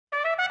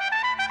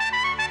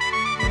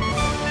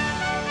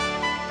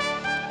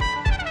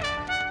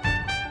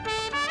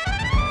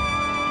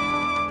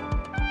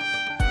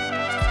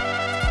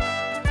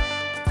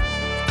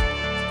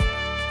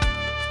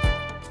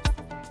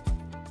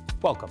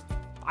Welcome.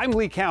 I'm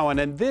Lee Cowan,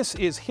 and this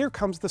is Here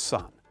Comes the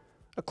Sun,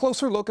 a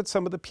closer look at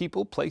some of the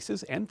people,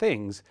 places, and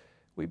things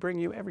we bring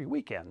you every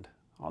weekend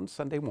on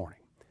Sunday morning.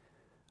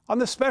 On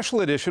this special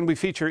edition, we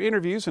feature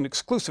interviews and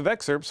exclusive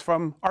excerpts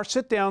from our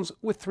sit-downs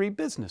with three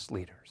business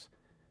leaders.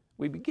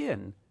 We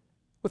begin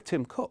with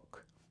Tim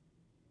Cook.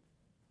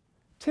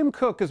 Tim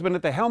Cook has been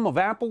at the helm of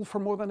Apple for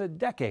more than a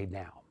decade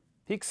now.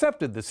 He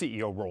accepted the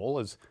CEO role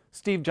as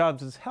Steve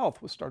Jobs'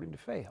 health was starting to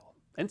fail.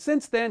 And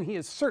since then, he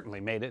has certainly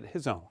made it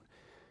his own.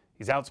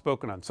 He's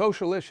outspoken on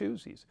social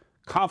issues, he's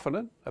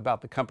confident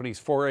about the company's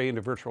foray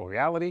into virtual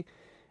reality,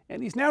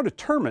 and he's now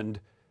determined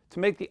to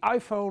make the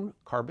iPhone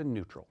carbon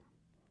neutral.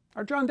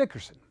 Our John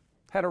Dickerson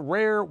had a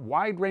rare,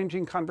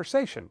 wide-ranging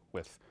conversation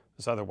with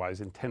this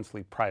otherwise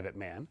intensely private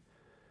man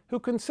who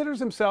considers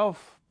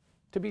himself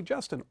to be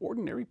just an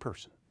ordinary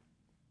person.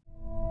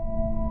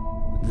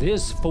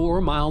 This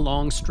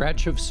 4-mile-long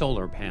stretch of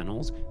solar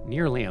panels,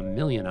 nearly 1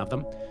 million of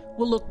them,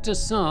 will look to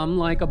some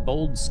like a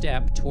bold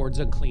step towards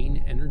a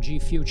clean energy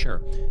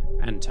future,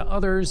 and to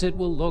others it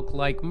will look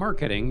like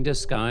marketing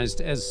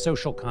disguised as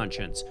social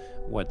conscience,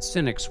 what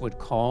cynics would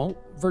call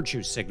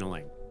virtue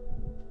signaling.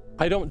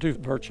 I don't do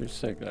virtue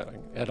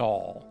signaling at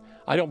all.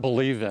 I don't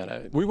believe in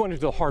it. We want to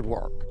do the hard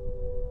work.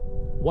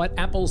 What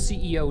Apple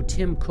CEO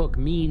Tim Cook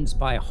means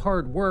by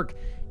hard work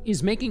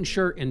is making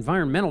sure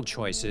environmental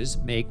choices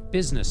make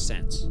business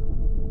sense.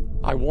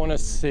 I want to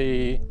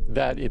see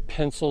that it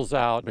pencils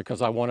out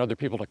because I want other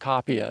people to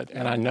copy it,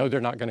 and I know they're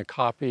not going to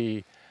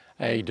copy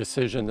a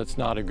decision that's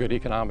not a good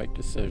economic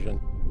decision.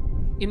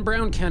 In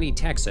Brown County,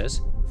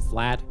 Texas,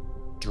 flat,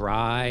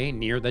 dry,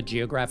 near the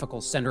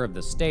geographical center of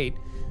the state,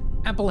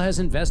 Apple has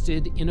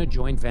invested in a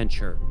joint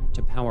venture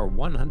to power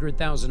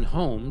 100,000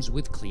 homes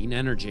with clean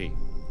energy.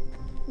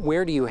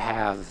 Where do you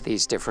have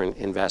these different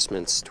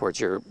investments towards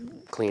your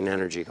clean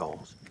energy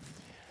goals?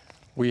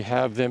 We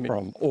have them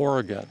from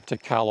Oregon to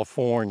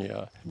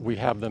California. We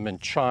have them in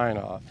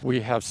China. We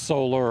have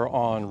solar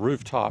on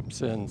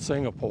rooftops in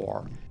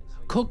Singapore.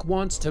 Cook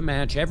wants to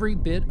match every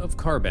bit of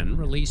carbon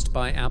released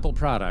by Apple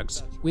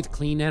products with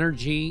clean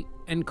energy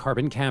and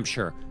carbon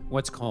capture,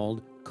 what's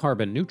called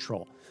carbon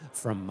neutral,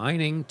 from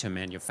mining to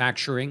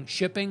manufacturing,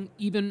 shipping,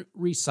 even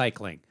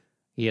recycling.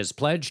 He has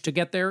pledged to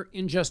get there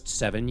in just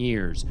 7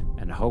 years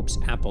and hopes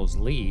Apple's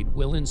lead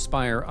will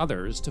inspire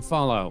others to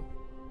follow.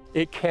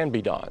 It can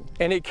be done,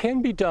 and it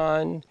can be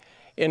done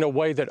in a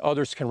way that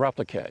others can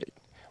replicate,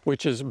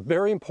 which is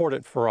very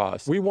important for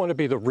us. We want to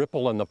be the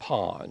ripple in the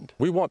pond.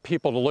 We want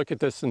people to look at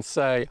this and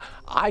say,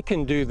 I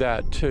can do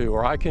that too,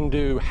 or I can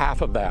do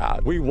half of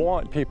that. We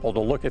want people to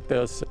look at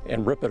this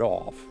and rip it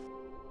off.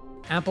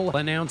 Apple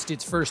announced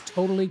its first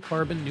totally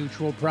carbon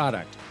neutral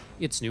product,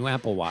 its new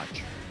Apple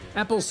Watch.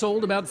 Apple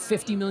sold about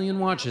 50 million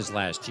watches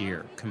last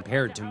year,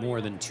 compared to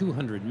more than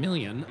 200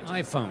 million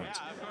iPhones.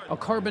 A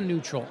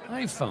carbon-neutral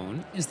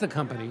iPhone is the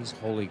company's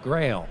holy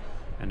grail.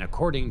 And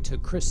according to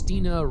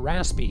Christina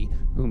Raspy,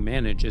 who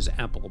manages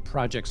Apple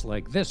projects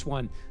like this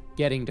one,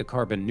 getting to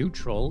carbon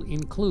neutral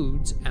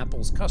includes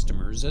Apple's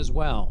customers as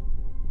well.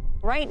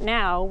 Right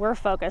now, we're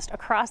focused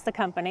across the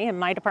company, and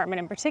my department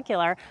in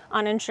particular,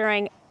 on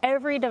ensuring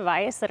every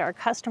device that our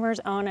customers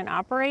own and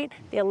operate,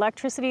 the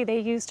electricity they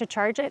use to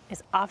charge it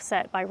is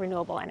offset by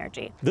renewable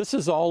energy. This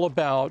is all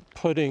about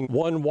putting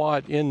 1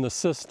 watt in the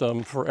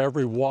system for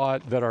every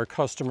watt that our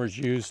customers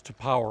use to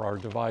power our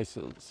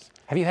devices.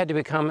 Have you had to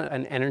become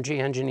an energy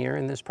engineer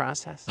in this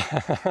process?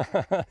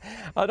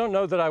 I don't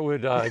know that I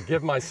would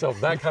give myself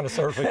that kind of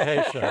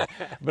certification,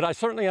 but I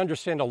certainly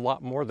understand a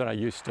lot more than I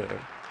used to.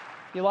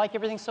 You like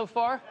everything so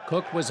far?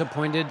 Cook was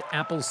appointed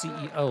Apple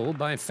CEO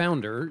by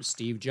founder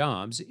Steve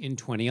Jobs in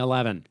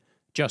 2011,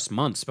 just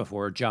months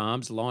before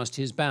Jobs lost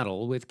his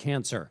battle with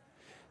cancer.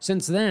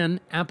 Since then,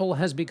 Apple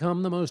has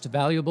become the most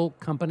valuable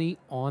company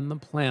on the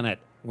planet,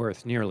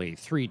 worth nearly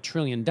 $3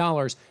 trillion,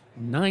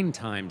 9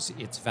 times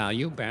its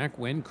value back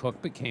when Cook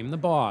became the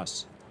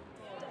boss.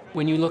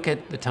 When you look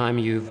at the time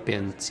you've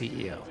been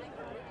CEO,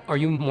 are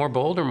you more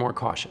bold or more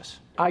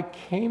cautious? I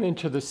came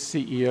into the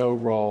CEO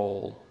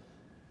role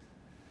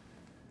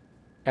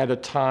at a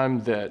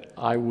time that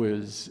I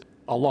was,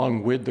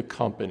 along with the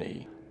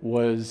company,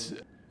 was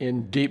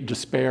in deep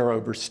despair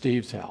over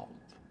Steve's health.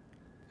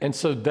 And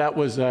so that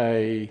was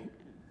a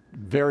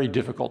very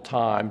difficult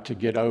time to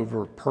get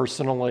over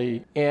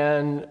personally.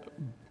 And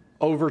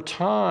over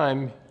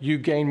time, you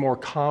gain more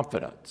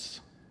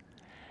confidence.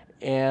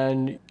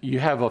 And you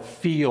have a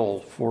feel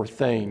for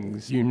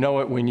things. You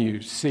know it when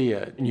you see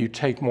it, and you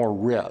take more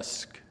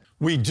risk.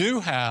 We do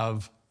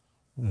have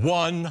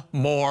one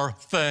more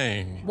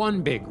thing.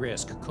 One big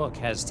risk Cook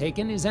has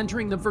taken is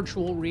entering the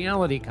virtual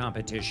reality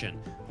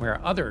competition,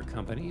 where other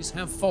companies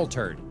have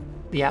faltered.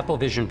 The Apple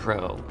Vision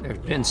Pro, there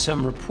have been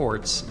some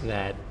reports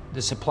that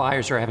The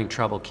suppliers are having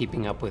trouble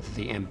keeping up with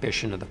the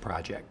ambition of the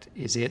project.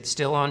 Is it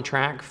still on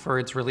track for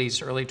its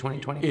release early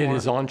 2024? It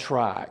is on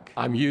track.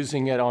 I'm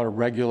using it on a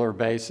regular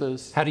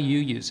basis. How do you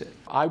use it?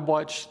 I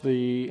watched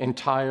the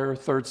entire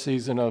third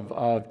season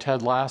of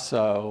Ted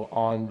Lasso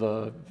on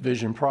the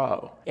Vision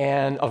Pro.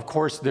 And of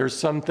course, there's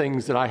some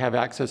things that I have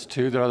access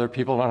to that other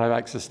people don't have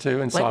access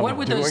to. And so what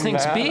would those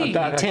things be,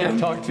 that Tim? I can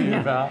talk to you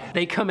about.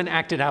 They come and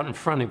act it out in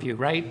front of you,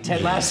 right?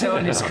 Ted Lasso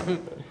and his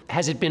group.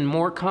 Has it been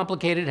more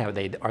complicated?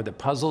 Are the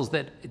puzzles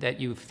that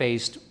you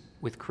faced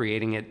with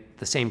creating it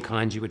the same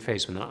kinds you would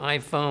face with an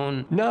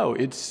iPhone? No,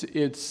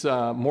 it's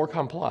more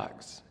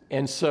complex.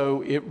 And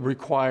so it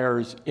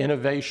requires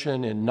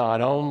innovation in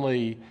not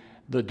only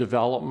the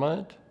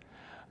development,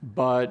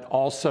 but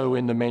also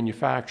in the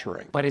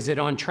manufacturing. But is it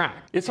on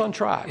track? It's on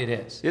track. It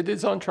is. It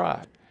is on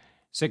track.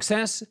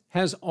 Success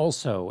has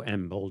also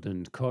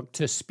emboldened Cook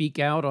to speak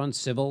out on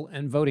civil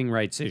and voting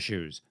rights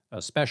issues,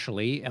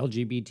 especially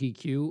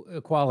LGBTQ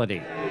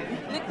equality.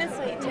 Look this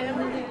way,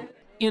 Tim.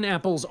 In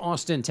Apple's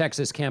Austin,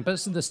 Texas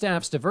campus, the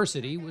staff's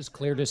diversity was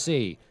clear to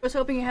see. I was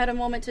hoping you had a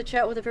moment to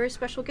chat with a very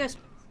special guest.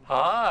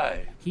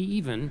 Hi. He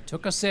even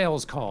took a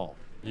sales call.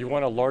 You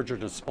want a larger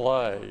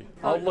display?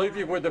 I'll leave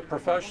you with a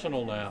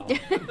professional now.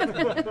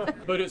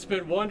 But it's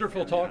been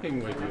wonderful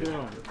talking with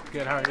you.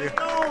 Good, how are you?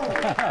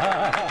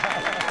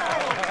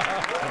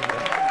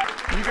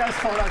 You guys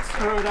thought I'd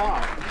screw it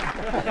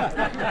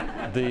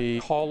up. The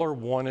caller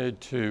wanted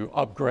to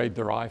upgrade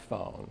their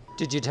iPhone.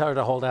 Did you tell her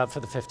to hold out for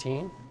the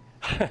 15?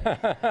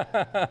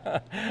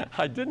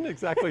 I didn't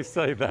exactly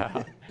say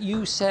that.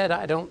 You said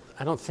I don't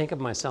think of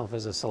myself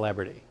as a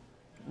celebrity.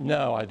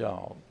 No, I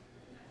don't.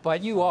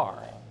 But you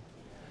are.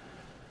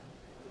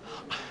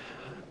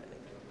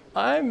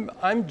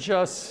 I'm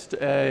just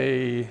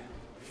a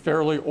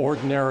fairly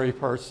ordinary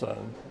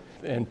person,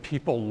 and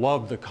people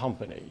love the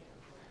company.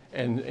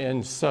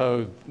 And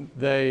so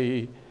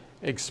they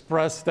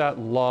express that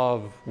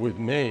love with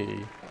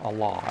me a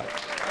lot.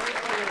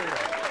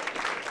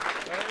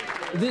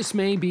 This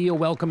may be a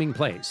welcoming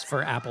place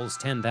for Apple's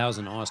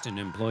 10,000 Austin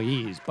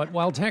employees, but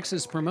while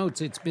Texas promotes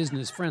its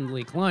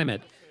business-friendly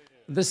climate,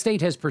 the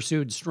state has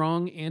pursued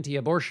strong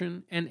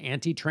anti-abortion and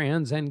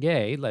anti-trans and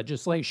gay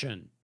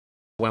legislation.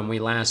 When we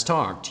last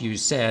talked, you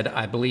said,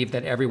 I believe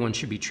that everyone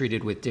should be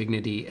treated with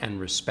dignity and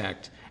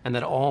respect, and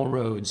that all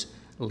roads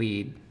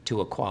lead to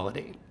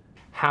equality.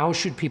 How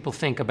should people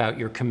think about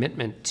your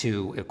commitment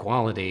to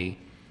equality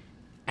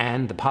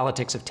and the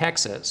politics of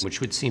Texas,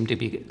 which would seem to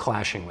be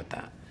clashing with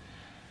that?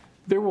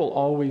 There will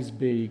always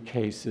be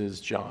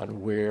cases,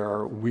 John,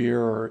 where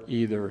we're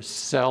either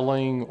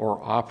selling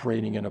or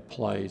operating in a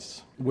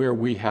place where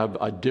we have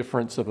a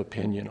difference of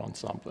opinion on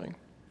something.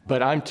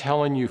 But I'm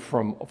telling you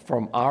from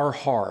our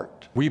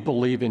heart, we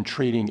believe in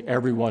treating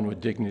everyone with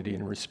dignity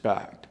and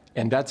respect.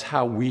 And that's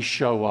how we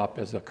show up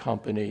as a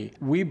company.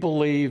 We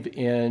believe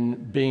in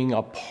being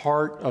a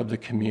part of the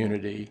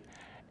community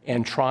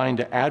and trying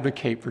to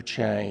advocate for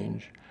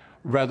change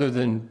rather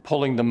than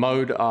pulling the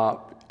mode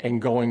up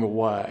and going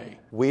away.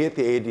 We at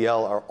the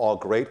ADL are all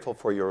grateful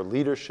for your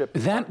leadership.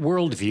 That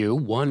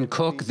worldview won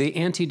Cook the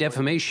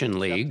Anti-Defamation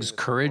League's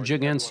Courage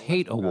Against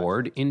Hate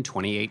Award in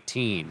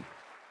 2018.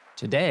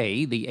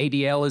 Today, the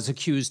ADL has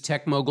accused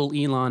tech mogul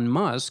Elon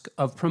Musk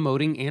of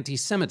promoting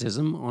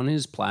anti-Semitism on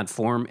his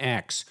platform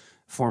X,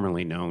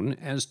 formerly known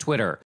as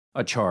Twitter,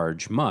 a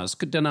charge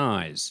Musk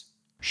denies.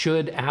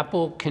 Should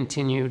Apple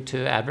continue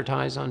to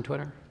advertise on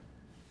Twitter?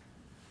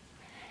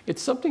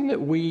 It's something that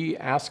we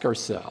ask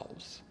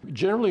ourselves.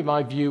 Generally,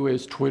 my view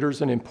is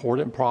Twitter's an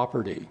important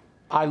property.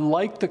 I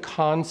like the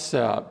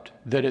concept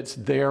that it's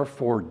there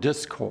for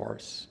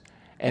discourse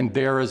and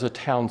there is a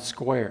town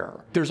square.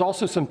 There's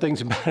also some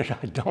things about it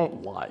I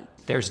don't like.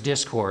 There's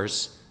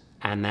discourse,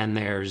 and then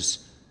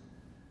there's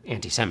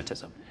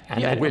anti-Semitism.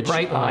 And Yeah, that which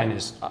bright line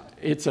is...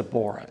 It's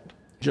abhorrent,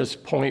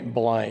 just point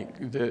blank.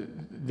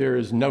 There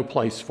is no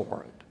place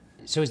for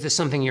it. So is this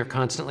something you're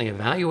constantly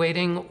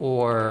evaluating,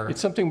 or...?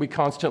 It's something we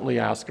constantly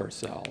ask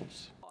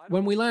ourselves.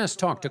 When we last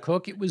talked to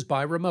Cook, it was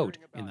by remote,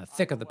 in the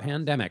thick of the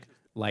pandemic.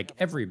 Like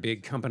every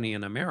big company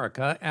in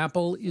America,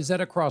 Apple is at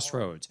a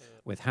crossroads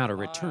with how to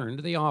return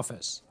to the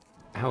office.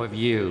 How have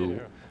you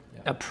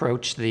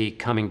approached the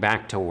coming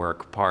back to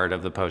work part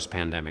of the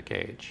post-pandemic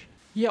age?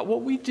 Yeah,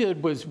 what we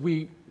did was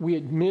we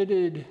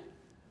admitted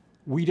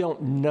we don't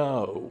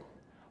know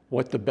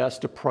what the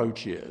best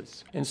approach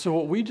is. And so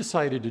what we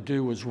decided to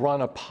do was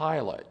run a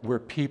pilot where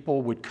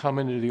people would come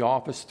into the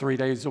office 3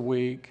 days a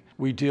week.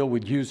 We deal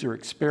with user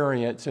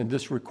experience, and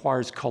this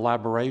requires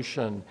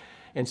collaboration.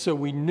 And so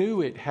we knew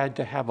it had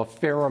to have a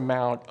fair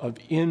amount of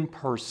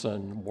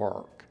in-person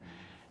work.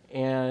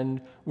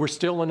 And we're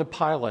still in a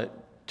pilot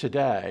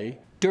today.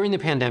 During the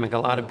pandemic, a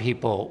lot of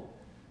people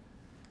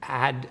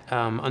had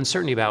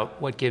uncertainty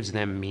about what gives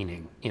them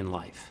meaning in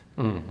life.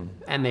 Mm-hmm.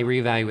 And they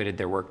reevaluated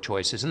their work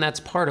choices. And that's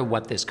part of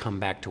what this come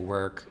back to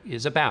work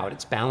is about.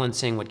 It's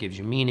balancing what gives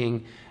you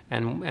meaning,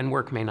 and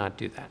work may not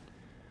do that.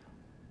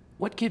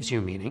 What gives you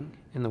meaning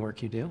in the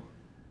work you do?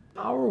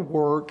 Our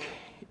work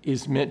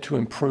is meant to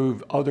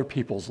improve other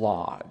people's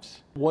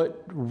lives.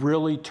 What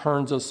really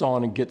turns us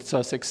on and gets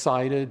us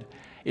excited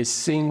is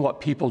seeing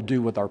what people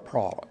do with our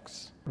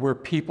products, where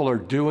people are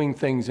doing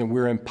things and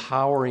we're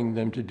empowering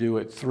them to do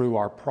it through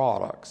our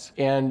products.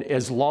 And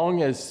as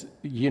long as,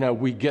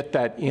 we get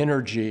that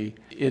energy,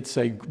 it's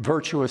a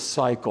virtuous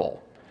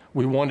cycle.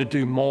 We want to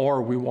do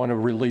more, we want to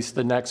release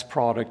the next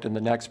product and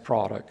the next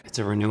product. It's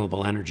a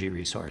renewable energy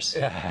resource.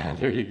 Yeah,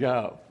 there you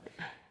go.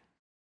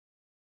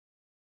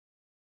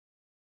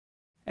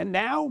 And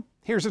now,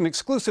 here's an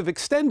exclusive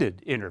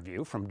extended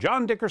interview from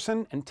John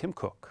Dickerson and Tim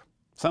Cook.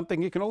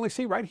 Something you can only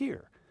see right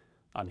here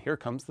on Here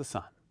Comes the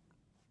Sun.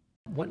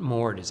 What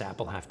more does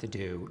Apple have to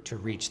do to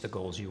reach the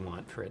goals you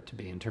want for it to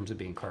be in terms of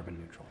being carbon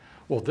neutral?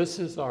 Well, this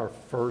is our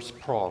first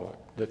product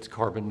that's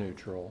carbon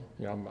neutral.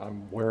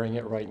 I'm wearing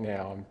it right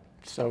now. I'm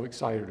so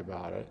excited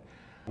about it.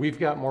 We've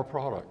got more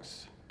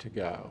products to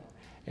go.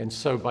 And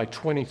so by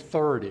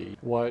 2030,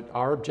 what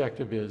our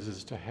objective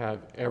is to have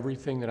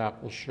everything that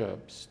Apple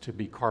ships to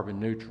be carbon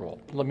neutral.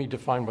 Let me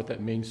define what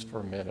that means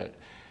for a minute.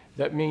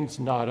 That means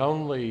not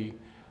only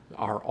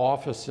our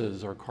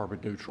offices are carbon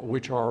neutral,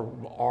 which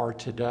are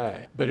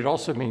today, but it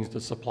also means the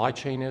supply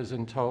chain is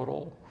in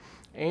total.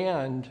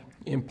 And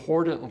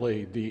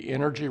importantly, the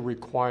energy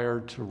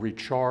required to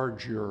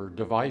recharge your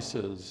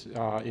devices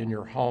in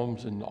your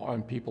homes and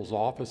on people's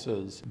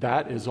offices,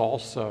 that is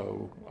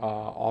also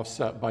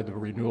offset by the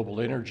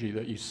renewable energy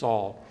that you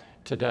saw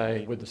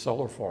today with the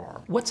solar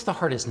farm. What's the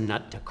hardest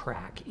nut to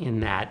crack in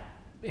that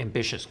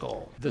ambitious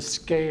goal? The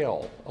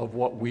scale of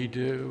what we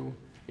do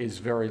is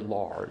very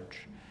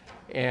large.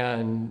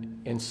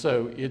 And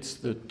so it's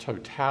the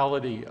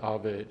totality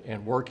of it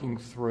and working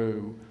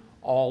through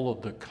all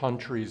of the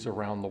countries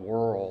around the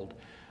world,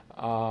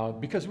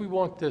 because we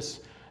want this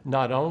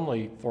not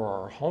only for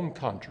our home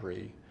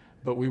country,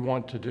 but we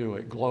want to do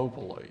it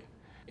globally.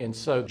 And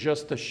so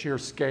just the sheer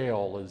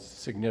scale is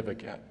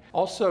significant.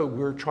 Also,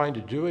 we're trying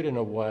to do it in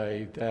a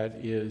way that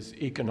is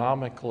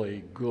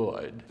economically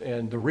good.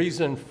 And the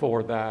reason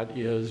for that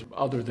is,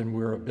 other than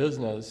we're a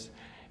business,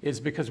 is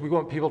because we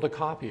want people to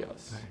copy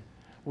us. Right.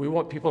 We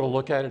want people to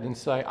look at it and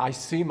say, I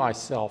see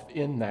myself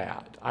in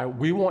that.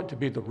 We want to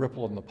be the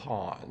ripple in the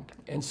pond.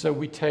 And so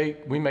we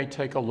may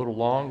take a little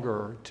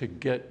longer to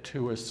get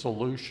to a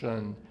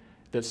solution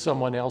that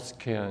someone else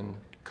can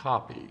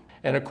copy.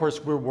 And of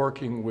course, we're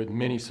working with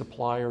many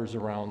suppliers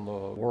around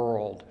the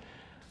world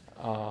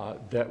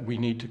that we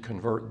need to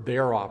convert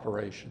their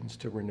operations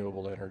to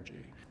renewable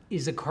energy.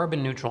 Is a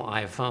carbon neutral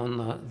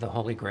iPhone the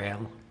holy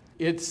grail?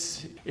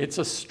 It's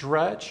a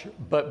stretch,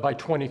 but by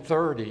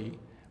 2030,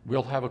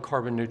 we'll have a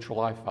carbon neutral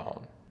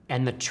iPhone.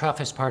 And the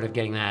toughest part of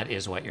getting that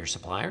is what, your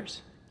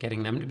suppliers?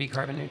 Getting them to be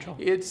carbon neutral?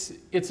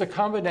 It's a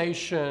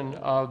combination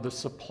of the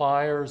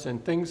suppliers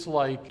and things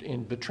like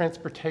in the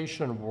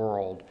transportation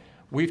world.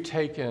 We've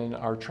taken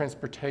our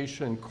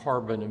transportation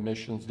carbon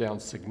emissions down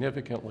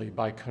significantly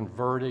by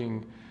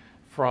converting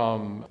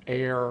from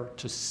air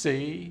to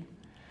sea,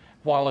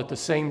 while at the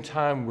same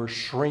time we're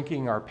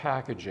shrinking our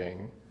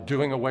packaging,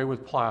 doing away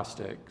with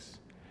plastics,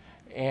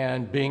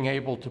 and being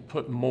able to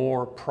put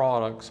more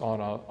products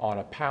on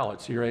a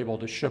pallet, so you're able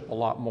to ship a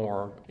lot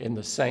more in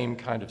the same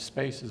kind of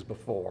space as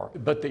before.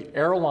 But the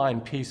airline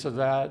piece of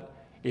that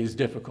is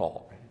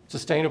difficult.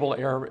 Sustainable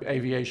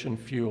aviation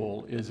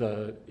fuel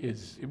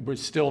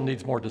still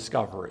needs more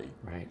discovery,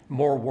 right,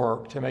 more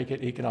work to make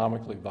it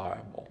economically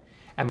viable.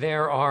 And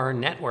there are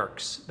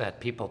networks that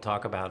people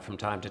talk about from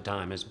time to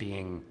time as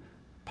being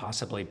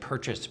possibly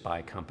purchased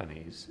by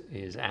companies.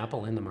 Is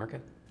Apple in the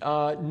market?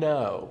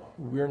 No,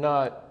 we're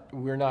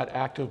not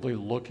actively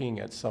looking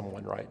at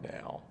someone right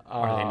now.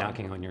 Are they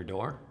knocking on your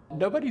door?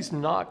 Nobody's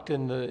knocked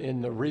in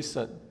the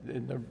recent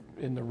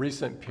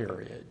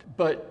period,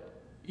 but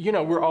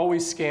we're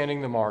always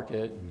scanning the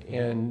market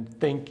and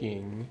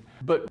thinking.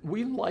 But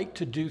we like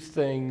to do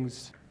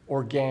things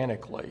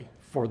organically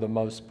for the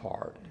most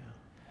part.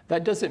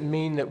 That doesn't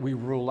mean that we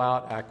rule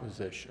out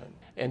acquisition.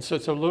 And so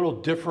it's a little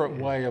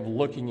different way of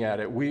looking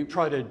at it. We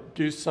try to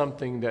do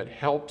something that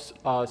helps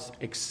us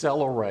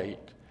accelerate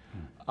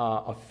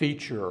a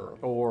feature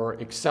or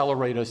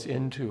accelerate us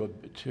into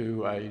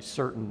a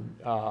certain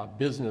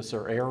business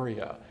or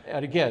area.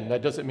 And again,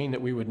 that doesn't mean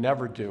that we would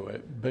never do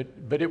it,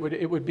 but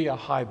it would be a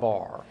high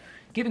bar.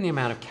 Given the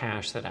amount of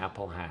cash that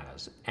Apple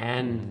has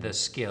and the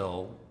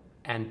skill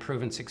and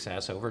proven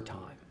success over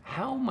time,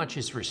 how much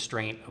is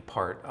restraint a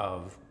part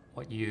of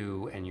what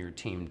you and your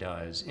team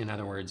does? In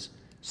other words,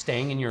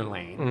 staying in your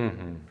lane.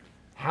 Mm-hmm.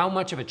 How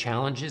much of a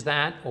challenge is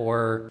that,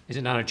 or is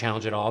it not a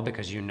challenge at all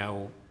because you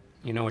know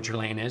what your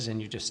lane is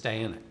and you just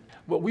stay in it?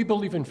 Well, we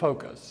believe in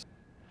focus.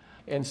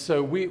 And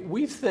so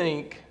we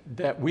think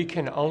that we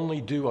can only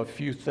do a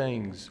few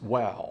things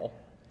well,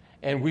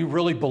 and we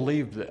really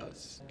believe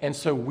this. And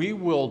so we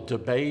will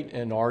debate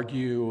and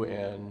argue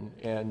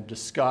and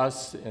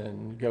discuss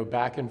and go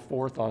back and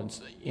forth on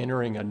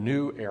entering a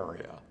new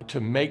area to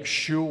make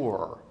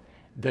sure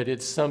that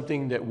it's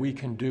something that we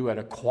can do at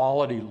a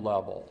quality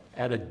level,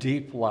 at a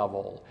deep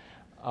level,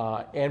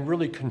 and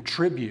really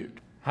contribute.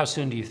 How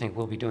soon do you think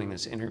we'll be doing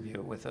this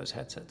interview with those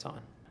headsets on?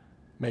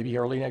 maybe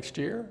early next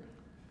year.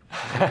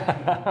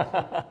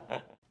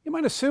 You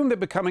might assume that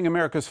becoming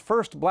America's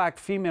first black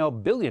female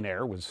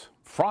billionaire was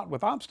fraught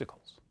with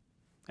obstacles.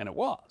 And it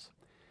was.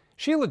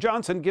 Sheila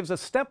Johnson gives a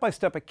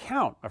step-by-step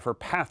account of her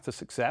path to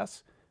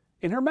success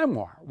in her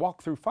memoir,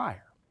 Walk Through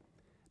Fire.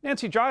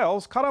 Nancy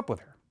Giles caught up with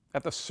her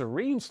at the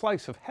serene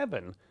slice of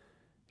heaven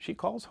she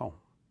calls home.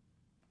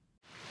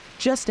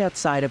 Just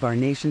outside of our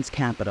nation's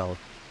capital,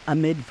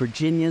 amid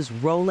Virginia's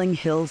rolling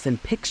hills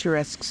and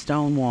picturesque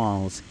stone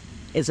walls,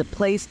 is a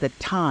place that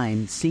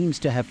time seems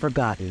to have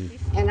forgotten.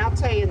 And I'll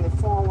tell you, in the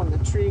fall when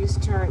the trees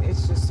turn,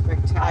 it's just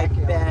spectacular. I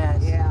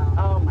bet. Yeah.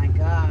 Oh my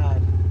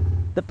God.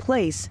 The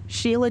place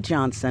Sheila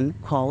Johnson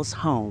calls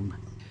home.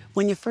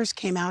 When you first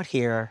came out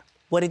here,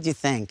 what did you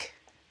think?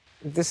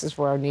 This is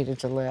where I needed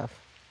to live.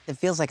 It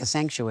feels like a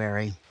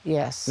sanctuary.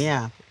 Yes.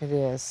 Yeah. It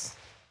is.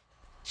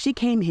 She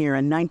came here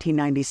in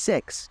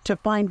 1996 to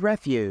find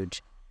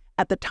refuge.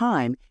 At the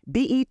time,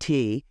 BET,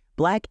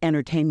 Black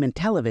Entertainment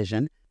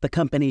Television, the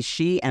company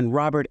she and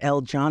Robert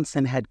L.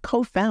 Johnson had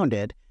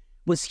co-founded,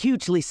 was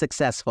hugely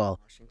successful,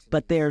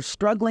 but their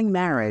struggling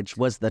marriage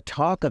was the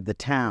talk of the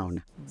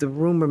town. The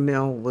rumor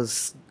mill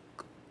was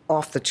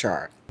off the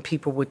chart.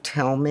 People would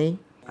tell me.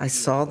 I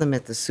saw them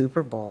at the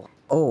Super Bowl.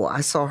 Oh,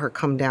 I saw her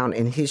come down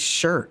in his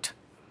shirt.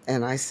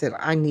 And I said,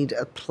 I need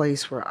a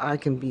place where I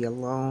can be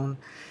alone,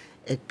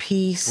 at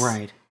peace.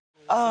 Right.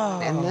 Oh.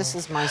 And this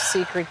is my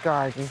secret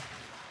garden.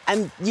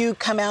 And you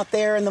come out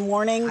there in the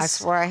mornings?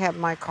 That's where I have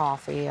my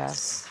coffee,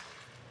 yes.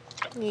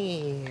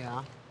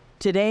 Yeah.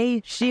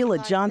 Today, Sheila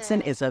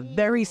Johnson is a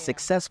very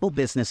successful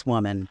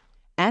businesswoman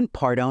and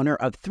part owner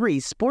of 3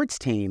 sports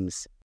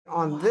teams.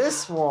 On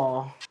this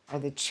wall are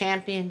the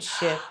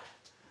championship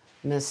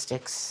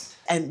mystics.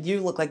 And you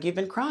look like you've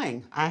been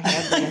crying. I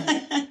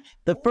have been.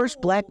 The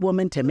first black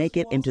woman to make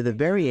it into the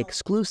very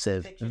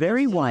exclusive,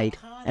 very white,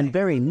 and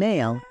very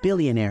male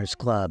Billionaires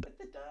Club.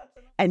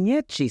 And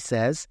yet, she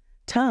says,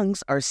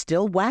 tongues are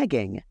still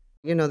wagging.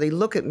 You know, they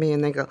look at me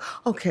and they go,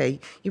 okay,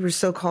 you were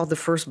so-called the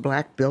first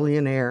black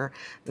billionaire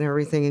and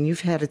everything, and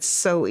you've had it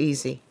so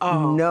easy.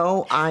 Oh.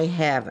 No, I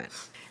haven't.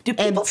 Do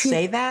people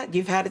say that?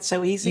 You've had it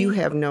so easy? You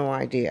have no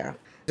idea.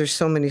 There's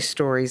so many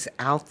stories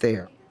out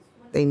there.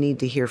 They need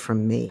to hear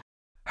from me.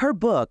 Her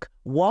book,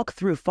 Walk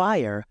Through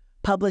Fire,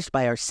 published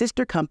by our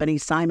sister company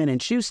Simon &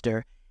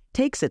 Schuster,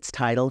 takes its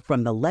title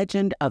from the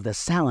legend of the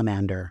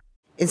salamander.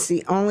 It's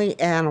the only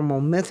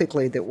animal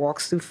mythically that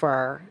walks through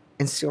fire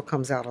and still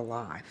comes out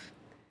alive.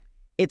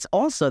 It's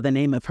also the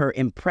name of her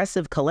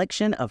impressive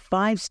collection of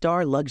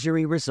 5-star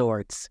luxury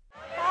resorts.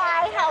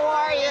 Hi, how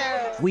are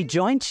you? We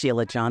joined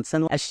Sheila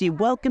Johnson as she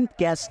welcomed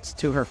guests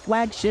to her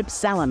flagship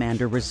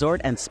Salamander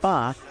Resort and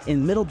Spa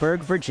in Middleburg,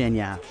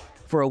 Virginia,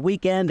 for a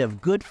weekend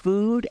of good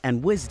food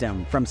and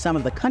wisdom from some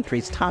of the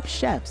country's top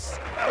chefs.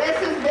 This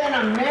has been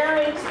a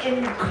marriage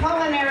in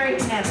culinary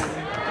heaven.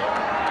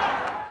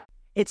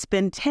 It's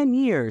been 10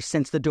 years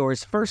since the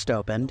doors first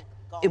opened.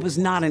 It was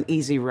not an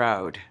easy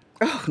road.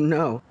 Oh,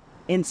 no.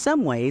 In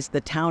some ways,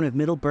 the town of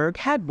Middleburg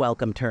had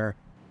welcomed her.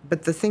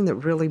 But the thing that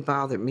really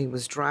bothered me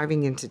was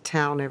driving into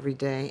town every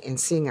day and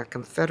seeing a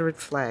Confederate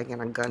flag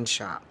in a gun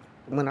shop.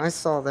 When I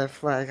saw that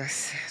flag, I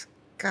said,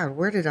 God,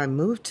 where did I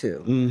move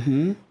to?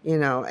 Mm-hmm. You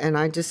know, and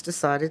I just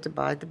decided to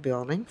buy the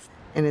building,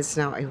 and it's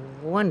now a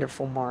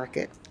wonderful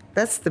market.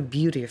 That's the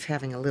beauty of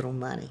having a little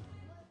money.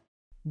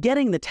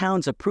 Getting the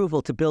town's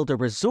approval to build a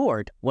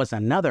resort was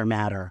another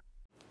matter.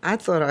 I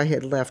thought I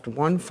had left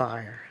one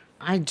fire.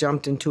 I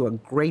jumped into a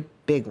great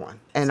big one,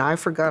 and I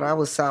forgot I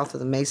was south of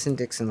the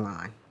Mason-Dixon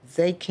line.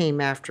 They came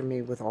after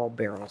me with all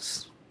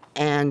barrels,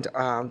 and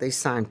they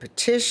signed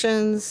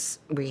petitions.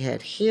 We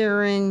had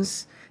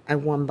hearings. I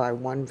won by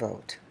 1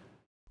 vote.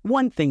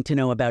 One thing to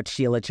know about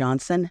Sheila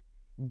Johnson,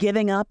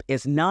 giving up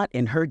is not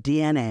in her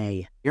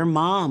DNA. Your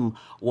mom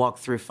walked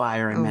through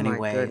fire in many ways.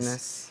 Oh, my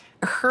goodness.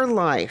 Her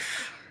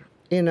life,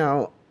 you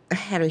know,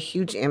 had a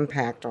huge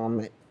impact on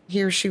me.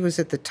 Here she was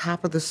at the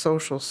top of the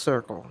social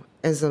circle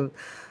as a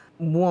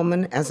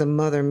woman, as a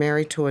mother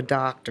married to a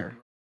doctor.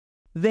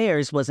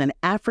 Theirs was an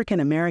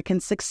African-American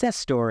success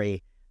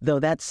story, though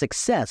that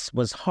success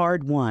was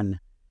hard-won.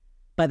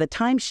 By the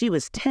time she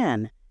was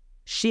 10,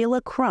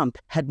 Sheila Crump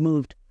had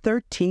moved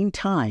 13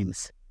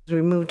 times.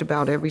 We moved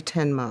about every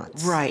 10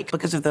 months. Right,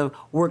 because of the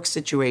work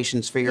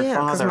situations for your father,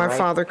 Yeah, because my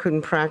father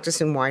couldn't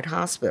practice in white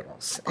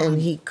hospitals,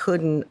 and he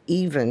couldn't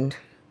even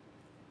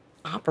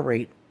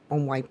operate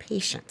on white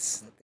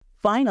patients.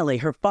 Finally,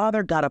 her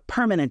father got a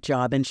permanent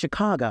job in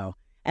Chicago,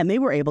 and they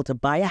were able to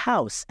buy a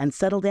house and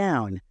settle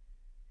down.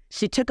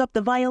 She took up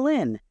the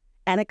violin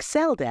and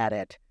excelled at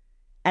it.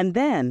 And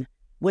then,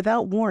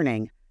 without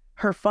warning,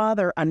 her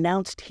father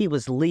announced he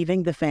was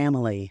leaving the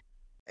family.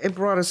 It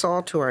brought us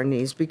all to our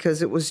knees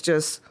because it was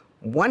just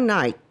one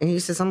night, and he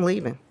says, I'm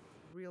leaving.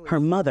 Her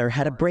mother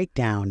had a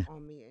breakdown.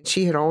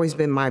 She had always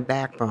been my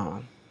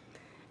backbone,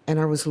 and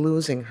I was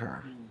losing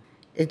her.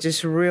 It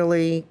just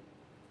really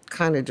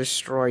kind of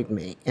destroyed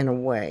me in a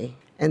way.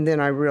 And then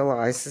I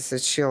realized, I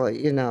said, Sheila,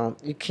 you know,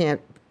 you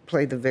can't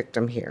play the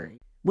victim here.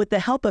 With the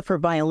help of her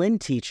violin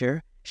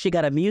teacher, she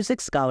got a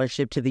music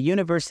scholarship to the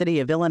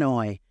University of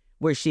Illinois,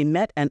 where she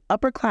met an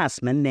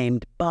upperclassman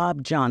named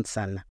Bob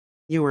Johnson.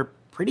 You were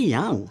pretty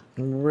young.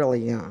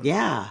 Really young.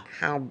 Yeah.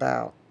 How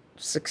about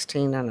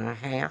 16 and a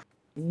half?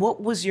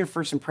 What was your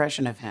first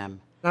impression of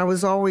him? I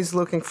was always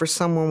looking for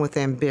someone with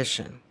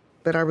ambition,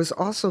 but I was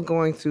also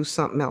going through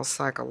something else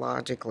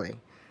psychologically.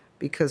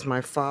 Because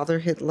my father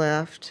had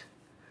left,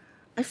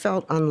 I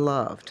felt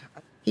unloved.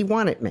 He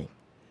wanted me.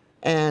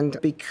 And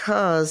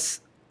because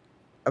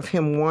of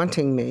him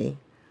wanting me,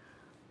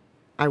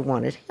 I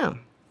wanted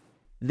him.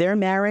 Their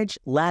marriage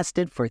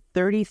lasted for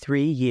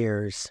 33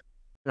 years.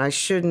 I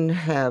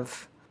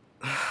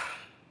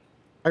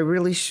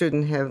really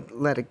shouldn't have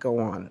let it go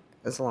on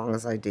as long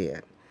as I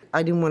did.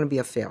 I didn't want to be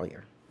a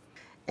failure.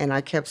 And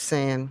I kept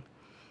saying,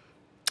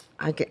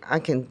 I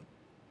can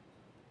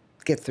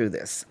get through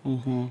this.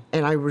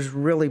 And I was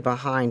really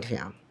behind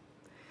him.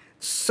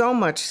 So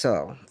much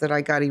so that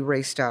I got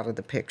erased out of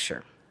the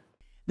picture.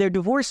 Their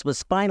divorce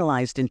was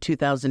finalized in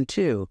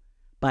 2002.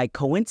 By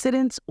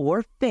coincidence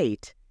or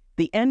fate,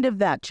 the end of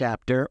that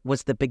chapter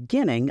was the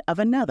beginning of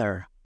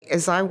another.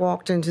 As I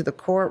walked into the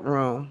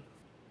courtroom,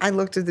 I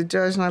looked at the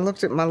judge and I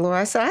looked at my lawyer.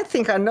 I said, I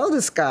think I know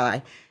this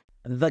guy.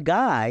 The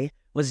guy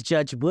was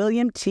Judge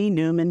William T.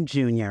 Newman,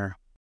 Jr.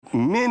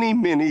 Many,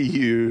 many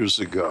years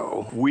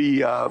ago, we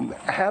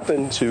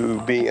happened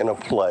to be in a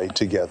play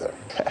together.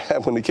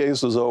 When the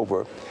case was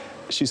over,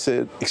 she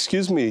said,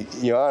 "Excuse me,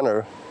 Your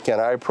Honor, can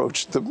I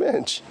approach the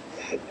bench?"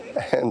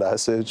 And I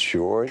said,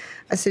 "Sure."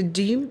 I said,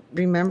 "Do you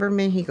remember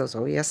me?" He goes,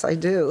 "Oh, yes, I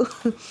do."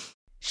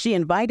 She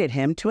invited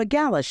him to a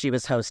gala she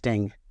was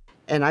hosting.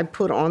 And I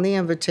put on the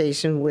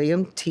invitation,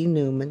 William T.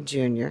 Newman,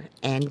 Jr.,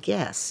 and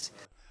guest.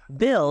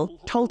 Bill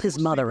told his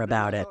mother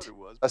about it.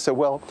 I said,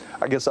 "Well,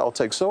 I guess I'll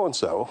take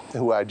so-and-so,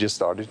 who I just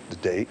started to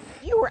date."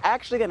 You were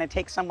actually going to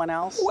take someone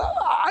else? Well,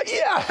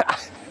 yeah.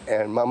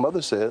 And my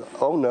mother said,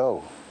 "Oh,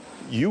 no,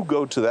 you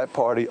go to that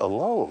party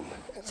alone."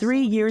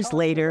 3 years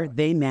later,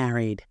 they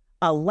married.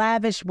 A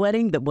lavish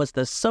wedding that was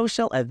the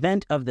social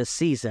event of the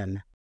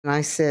season. And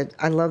I said,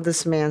 I love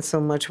this man so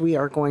much, we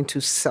are going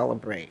to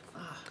celebrate.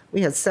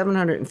 We had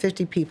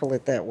 750 people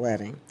at that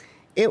wedding.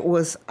 It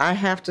was, I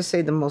have to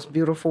say, the most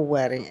beautiful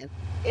wedding.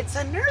 It's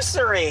a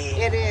nursery.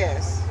 It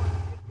is.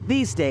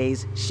 These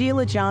days,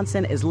 Sheila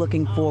Johnson is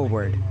looking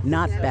forward,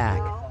 not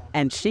back,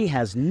 and she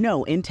has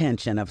no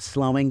intention of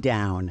slowing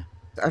down.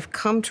 I've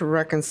come to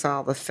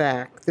reconcile the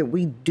fact that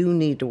we do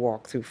need to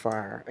walk through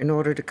fire in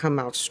order to come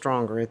out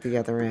stronger at the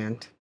other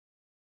end.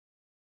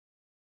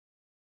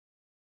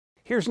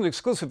 Here's an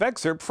exclusive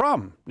excerpt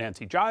from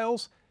Nancy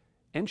Giles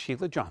and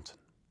Sheila Johnson.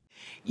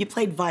 You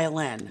played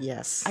violin.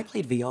 Yes. I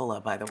played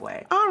viola, by the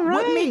way. All right.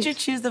 What made you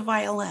choose the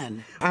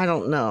violin? I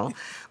don't know,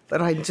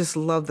 but I just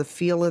love the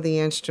feel of the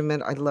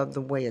instrument. I love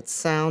the way it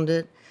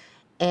sounded.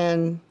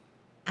 And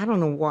I don't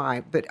know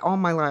why, but all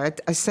my life,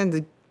 I tend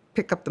to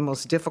pick up the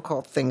most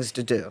difficult things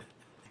to do.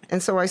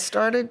 And so I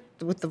started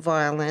with the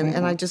violin,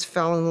 and I just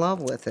fell in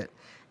love with it.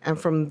 And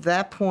from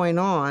that point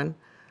on,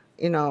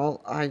 you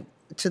know,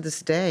 to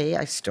this day,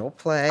 I still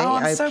play. Oh,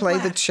 I so play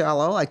glad. the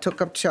cello. I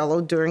took up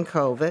cello during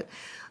COVID.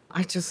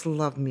 I just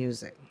love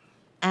music.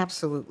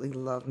 Absolutely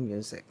love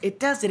music. It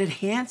does. It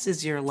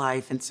enhances your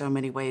life in so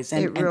many ways.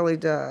 And, It really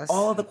does.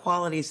 All of the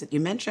qualities that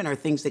you mentioned are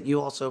things that you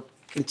also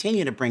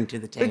continue to bring to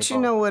the table. But you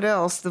know what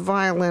else? The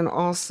violin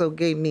also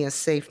gave me a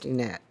safety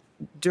net.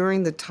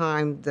 During the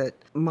time that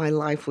my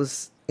life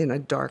was in a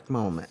dark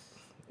moment,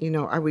 you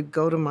know, I would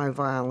go to my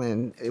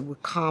violin. It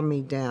would calm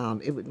me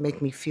down. It would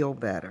make me feel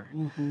better.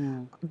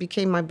 It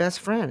became my best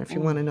friend, if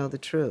you want to know the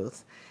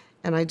truth.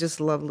 And I just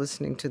love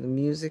listening to the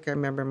music. I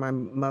remember my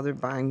mother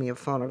buying me a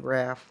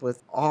phonograph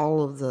with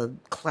all of the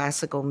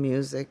classical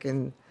music,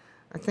 and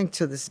I think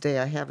to this day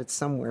I have it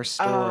somewhere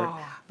stored.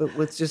 But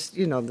with just,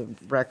 you know, the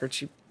records,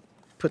 she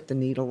put the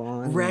needle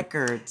on.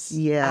 Records,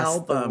 Yes,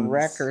 albums. the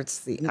records,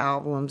 the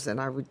albums, and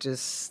I would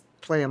just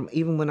play them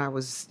even when I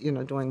was, you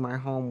know, doing my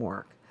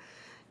homework.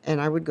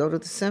 And I would go to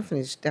the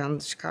symphonies, down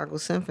the Chicago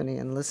Symphony,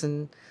 and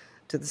listen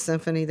to the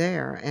symphony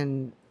there.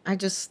 And I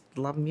just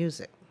love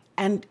music.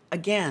 And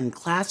again,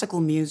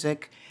 classical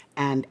music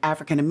and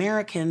African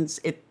Americans,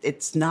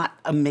 it's not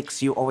a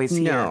mix you always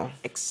hear. No.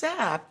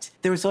 Except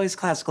there was always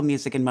classical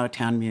music and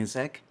Motown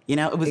music. You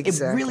know, it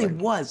really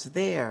was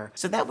there.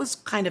 So that was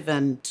kind of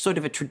sort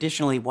of a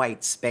traditionally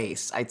white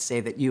space, I'd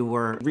say, that you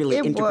were really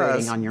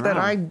integrating on your own.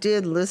 But I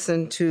did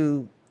listen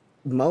to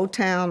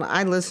Motown.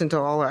 I listened to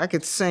all. I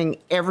could sing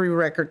every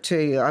record to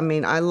you. I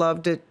mean, I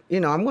loved it. You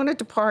know, I wanted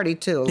to party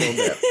too a little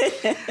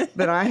bit.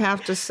 But I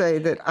have to say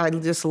that I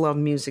just love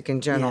music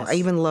in general. Yes. I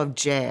even love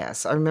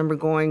jazz. I remember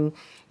going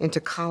into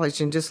college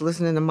and just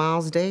listening to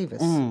Miles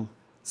Davis,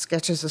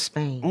 Sketches of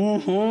Spain.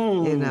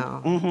 You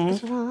know,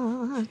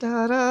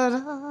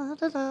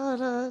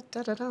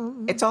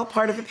 It's all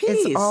part of a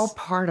piece. It's all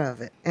part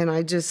of it, and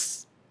I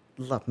just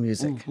love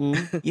music.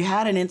 You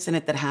had an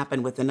incident that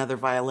happened with another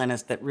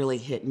violinist that really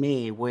hit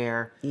me,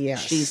 where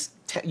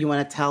you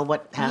want to tell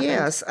what happened?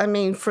 Yes. I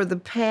mean, for the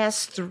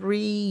past 3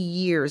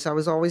 years, I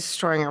was always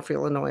trying out for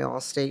Illinois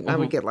All-State, and I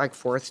would get like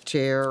 4th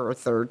chair or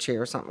 3rd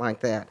chair or something like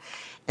that.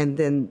 And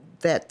then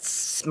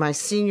that's my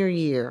senior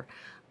year.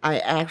 I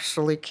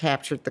actually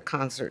captured the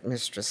concert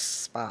mistress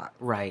spot.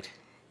 Right.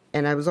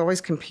 And I was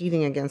always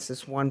competing against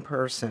this one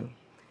person.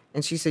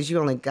 And she says, you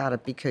only got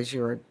it because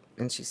you're,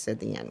 and she said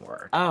the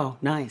N-word. Oh,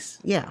 nice.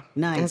 Yeah.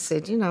 Nice. And I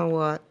said, you know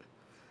what?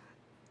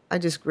 I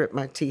just gripped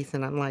my teeth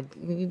and I'm like,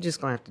 you're just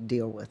going to have to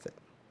deal with it.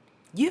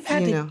 You've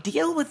had to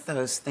deal with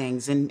those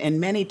things in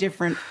many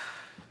different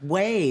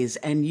ways,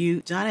 and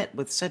you've done it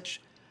with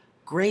such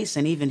grace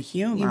and even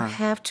humor. You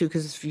have to,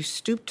 because if you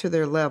stoop to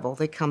their level,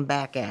 they come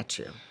back at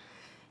you.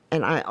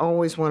 And I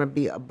always want to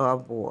be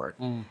above board.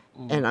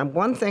 And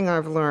one thing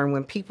I've learned,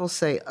 when people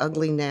say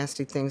ugly,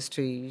 nasty things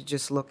to you, you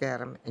just look at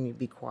them and you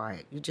be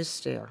quiet. You just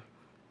stare.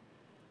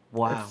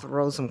 Wow. It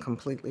throws them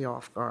completely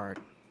off guard.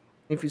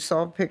 If you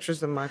saw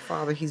pictures of my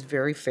father, he's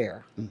very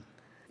fair.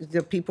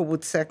 The people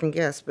would second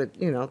guess, but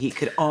you know. He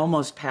could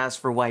almost pass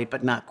for white,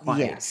 but not quite.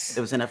 Yes.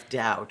 There was enough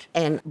doubt.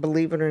 And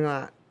believe it or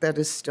not, that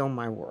is still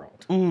my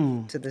world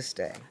to this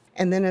day.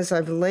 And then as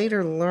I've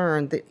later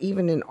learned that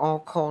even in all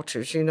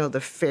cultures, you know,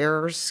 the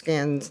fairer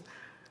skins,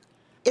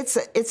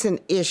 it's an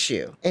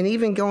issue. And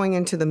even going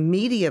into the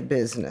media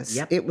business,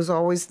 it was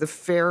always the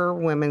fairer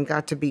women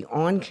got to be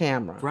on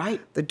camera.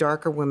 Right. The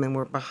darker women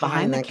were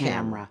behind the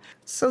camera.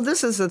 So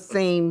this is a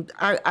theme,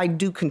 I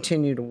do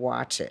continue to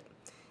watch it.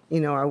 You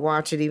know, I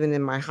watch it even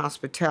in my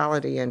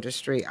hospitality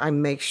industry. I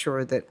make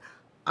sure that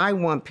I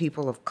want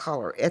people of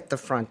color at the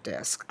front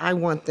desk. I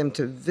want them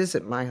to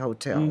visit my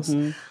hotels.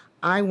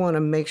 I want to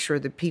make sure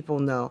that people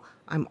know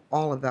I'm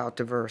all about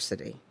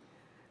diversity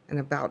and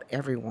about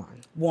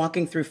everyone.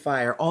 Walking through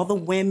fire, all the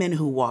women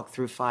who walk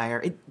through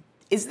fire.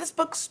 Is this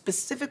book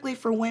specifically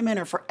for women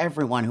or for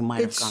everyone who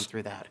might have gone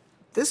through that?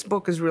 This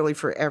book is really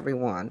for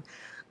everyone.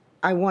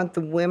 I want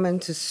the women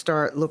to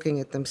start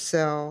looking at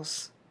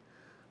themselves.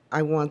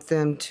 I want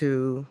them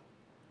to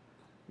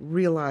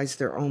realize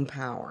their own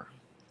power.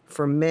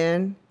 For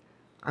men,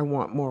 I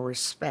want more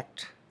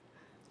respect.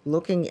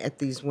 Looking at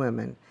these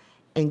women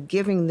and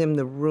giving them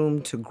the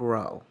room to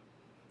grow.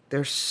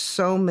 There's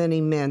so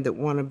many men that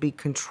want to be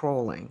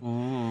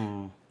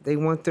controlling. They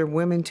want their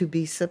women to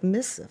be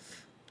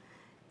submissive.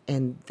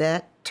 And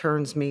that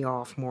turns me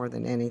off more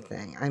than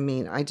anything. I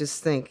mean, I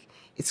just think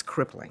it's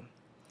crippling.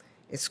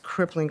 It's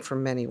crippling for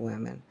many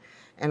women.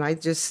 And I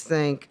just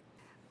think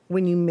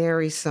when you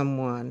marry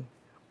someone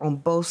on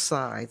both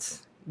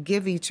sides,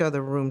 give each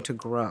other room to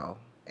grow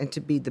and to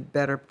be the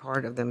better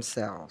part of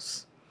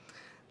themselves,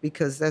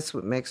 because that's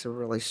what makes a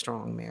really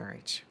strong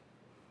marriage.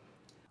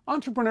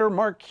 Entrepreneur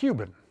Mark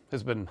Cuban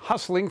has been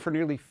hustling for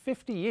nearly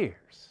 50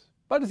 years.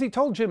 But as he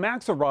told Jim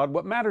Axelrod,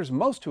 what matters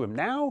most to him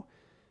now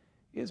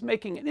is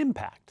making an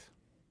impact,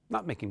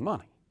 not making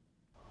money.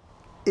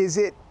 Is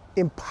it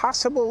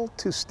impossible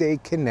to stay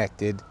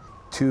connected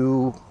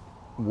to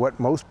what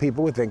most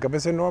people would think of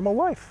as a normal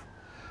life?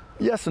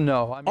 Yes and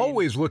no. I mean,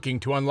 always looking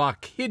to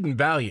unlock hidden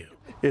value.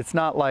 It's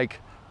not like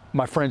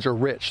my friends are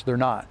rich. They're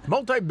not.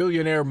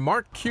 Multi-billionaire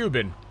Mark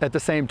Cuban, at the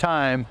same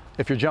time,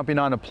 if you're jumping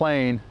on a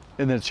plane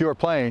and it's your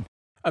plane,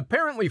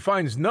 apparently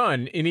finds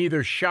none in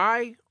either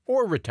shy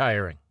or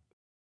retiring.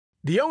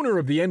 The owner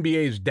of the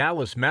NBA's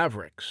Dallas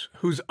Mavericks,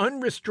 whose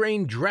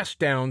unrestrained dress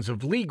downs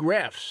of league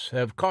refs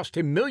have cost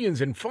him millions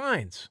in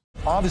fines.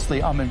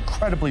 Obviously, I'm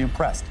incredibly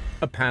impressed.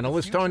 A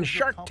panelist on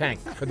Shark Tank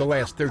for the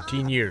last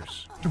 13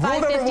 years. Rule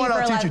number one,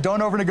 I'll teach you,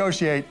 don't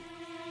over-negotiate.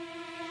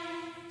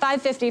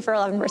 $550 for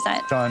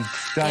 11%. Done.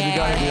 You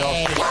got a deal.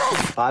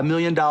 $5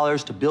 million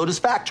to build his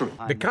factory.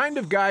 The kind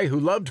of guy who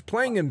loved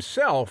playing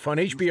himself on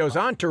HBO's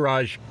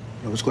Entourage.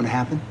 You know what's going to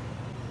happen?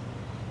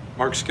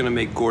 Mark's going to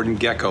make Gordon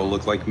Gekko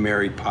look like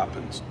Mary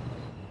Poppins.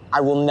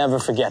 I will never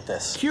forget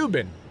this.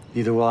 Cuban.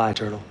 Neither will I,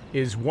 Turtle.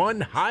 Is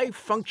one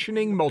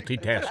high-functioning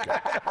multitasker.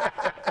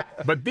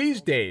 But these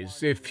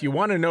days, if you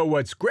want to know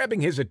what's grabbing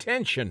his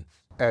attention...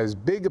 As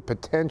big a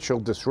potential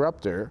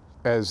disruptor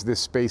as this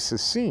space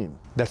has seen.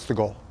 That's the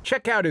goal.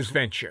 Check out his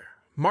venture,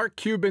 Mark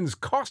Cuban's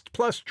Cost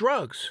Plus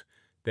Drugs,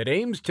 that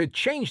aims to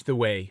change the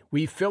way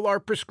we fill our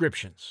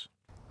prescriptions.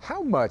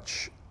 How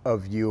much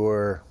of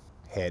your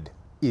head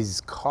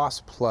is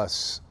Cost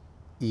Plus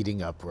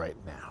eating up right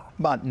now?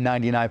 About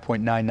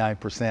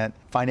 99.99%.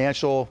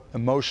 Financial,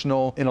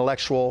 emotional,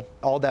 intellectual,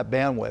 all that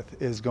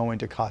bandwidth is going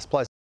to Cost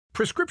Plus.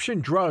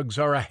 Prescription drugs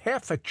are a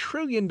 $500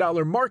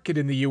 billion market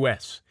in the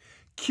U.S.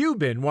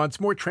 Cuban wants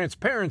more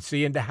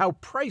transparency into how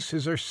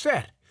prices are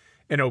set.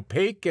 An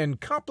opaque and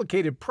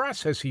complicated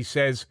process, he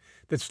says,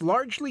 that's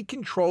largely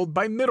controlled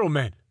by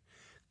middlemen.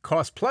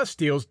 Cost Plus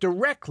deals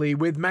directly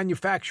with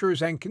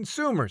manufacturers and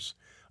consumers,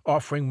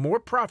 offering more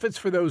profits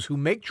for those who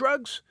make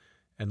drugs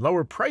and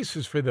lower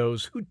prices for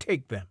those who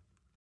take them.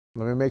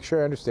 Let me make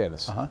sure I understand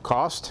this.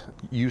 Cost?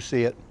 You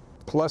see it.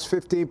 Plus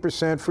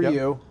 15% for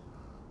you,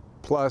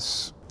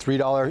 plus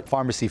 $3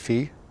 pharmacy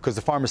fee, because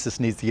the pharmacist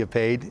needs to get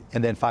paid,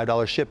 and then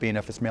 $5 shipping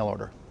if it's mail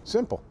order.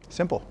 Simple.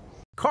 Simple.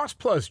 Cost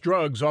Plus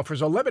Drugs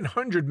offers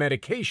 1,100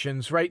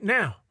 medications right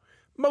now,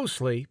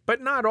 mostly,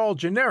 but not all,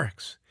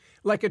 generics,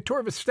 like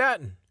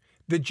atorvastatin,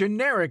 the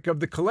generic of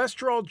the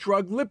cholesterol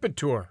drug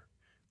Lipitor.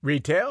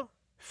 Retail,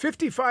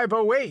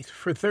 $55.08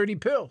 for 30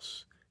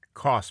 pills.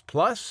 Cost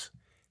Plus,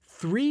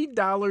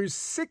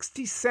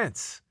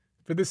 $3.60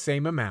 for the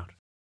same amount.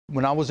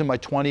 When I was in my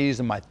 20s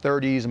and my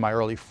 30s and my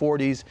early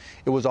 40s,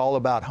 it was all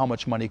about how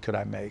much money could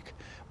I make.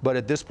 But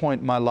at this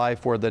point in my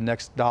life, where the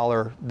next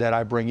dollar that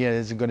I bring in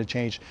isn't going to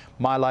change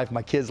my life,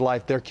 my kids'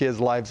 life, their kids'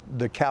 lives,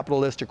 the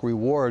capitalistic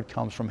reward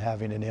comes from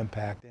having an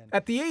impact.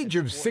 At the age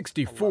of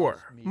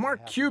 64,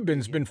 Mark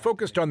Cuban's been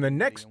focused on the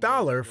next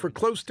dollar for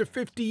close to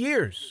 50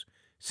 years,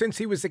 since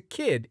he was a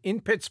kid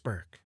in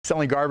Pittsburgh.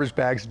 Selling garbage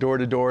bags door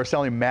to door,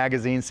 selling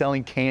magazines,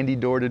 selling candy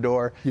door to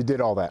door. You did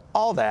all that?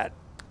 All that.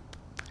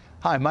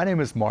 Hi, my name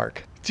is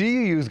Mark. Do you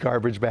use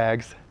garbage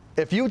bags?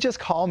 If you just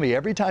call me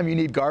every time you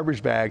need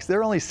garbage bags,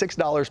 they're only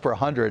 $6 per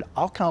 100.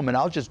 I'll come and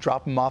I'll just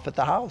drop them off at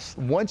the house.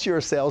 Once you're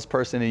a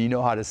salesperson and you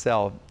know how to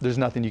sell, there's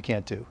nothing you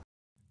can't do.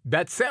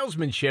 That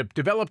salesmanship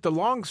developed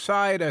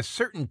alongside a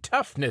certain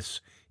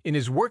toughness in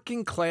his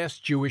working-class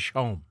Jewish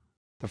home.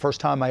 The first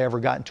time I ever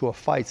got into a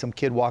fight, some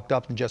kid walked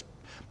up and just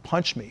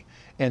punched me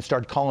and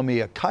started calling me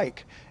a kike.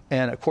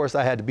 And of course,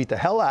 I had to beat the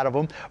hell out of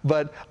him.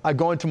 But I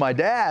go into my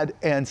dad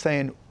and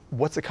saying,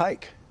 "What's a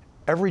kike?"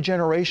 Every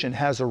generation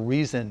has a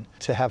reason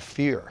to have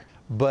fear,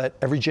 but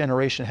every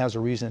generation has a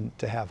reason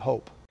to have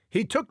hope.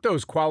 He took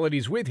those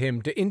qualities with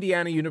him to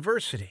Indiana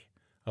University,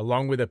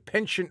 along with a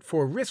penchant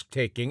for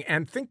risk-taking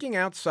and thinking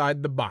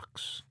outside the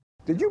box.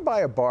 Did you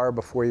buy a bar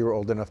before you were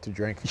old enough to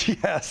drink?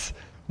 Yes,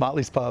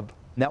 Motley's Pub.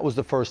 And that was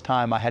the first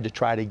time I had to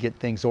try to get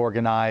things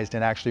organized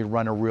and actually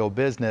run a real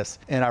business.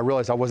 And I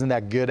realized I wasn't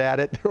that good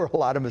at it. There were a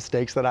lot of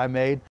mistakes that I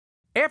made.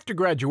 After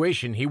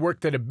graduation, he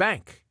worked at a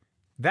bank.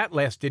 That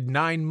lasted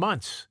 9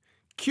 months.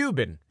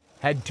 Cuban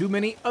had too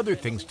many other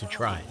things to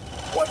try.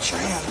 Watch your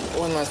hand.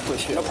 One last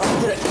push here. No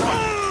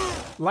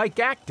problem. Like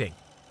acting,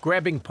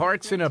 grabbing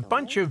parts in a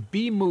bunch of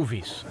B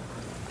movies.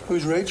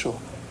 Who's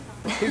Rachel?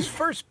 His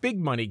first big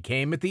money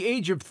came at the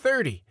age of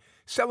 30,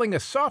 selling a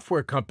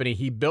software company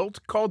he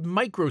built called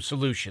Micro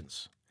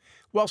Solutions.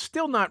 While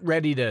still not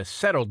ready to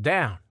settle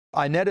down,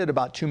 I netted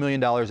about $2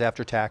 million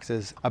after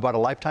taxes. I bought a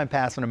lifetime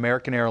pass on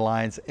American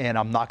Airlines, and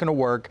I'm not going to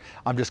work.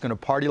 I'm just going to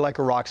party like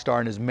a rock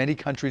star in as many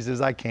countries as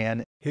I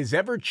can. His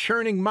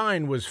ever-churning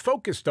mind was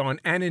focused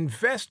on and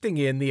investing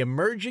in the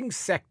emerging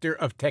sector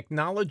of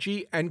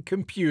technology and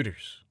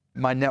computers.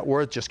 My net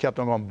worth just kept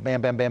on going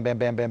bam, bam, bam, bam,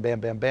 bam, bam, bam,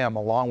 bam, bam,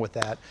 along with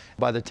that.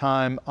 By the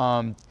time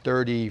I'm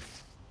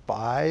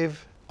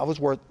 35, I was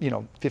worth,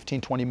 $15,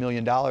 $20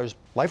 million.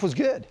 Life was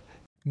good.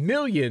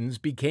 Millions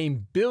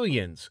became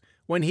billions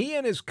when he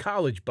and his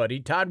college buddy,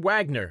 Todd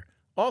Wagner,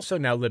 also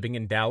now living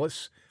in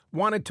Dallas,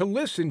 wanted to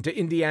listen to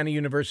Indiana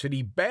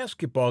University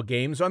basketball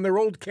games on their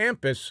old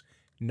campus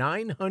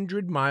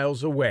 900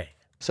 miles away.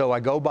 So I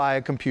go buy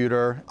a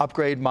computer,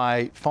 upgrade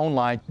my phone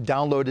line,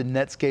 downloaded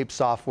Netscape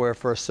software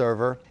for a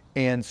server,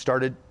 and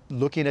started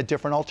looking at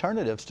different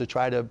alternatives to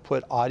try to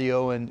put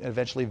audio and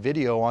eventually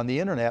video on the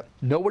internet.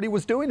 Nobody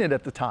was doing it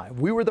at the time.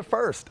 We were the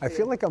first. I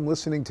feel like I'm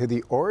listening to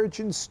the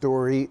origin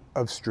story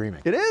of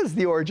streaming. It is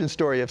the origin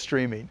story of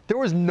streaming. There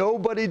was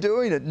nobody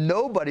doing it.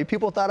 Nobody.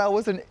 People thought I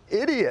was an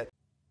idiot.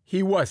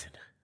 He wasn't.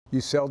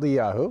 You sell to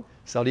Yahoo?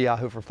 Sell to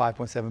Yahoo for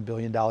 $5.7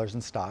 billion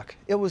in stock.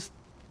 It was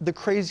the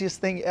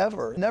craziest thing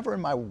ever. Never in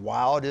my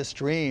wildest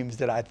dreams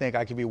did I think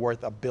I could be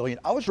worth $1 billion.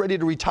 I was ready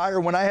to retire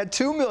when I had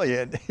 $2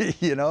 million,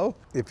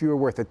 If you were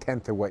worth a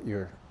tenth of what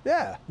you're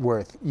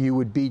worth, you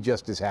would be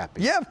just as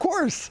happy. Yeah, of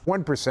course.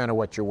 1% of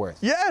what you're worth.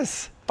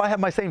 Yes. If I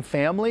had my same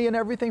family and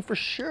everything, for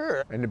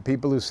sure. And the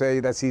people who say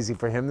that's easy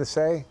for him to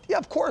say? Yeah,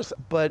 of course.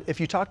 But if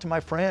you talk to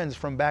my friends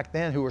from back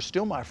then who are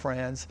still my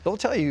friends, they'll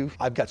tell you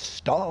I've got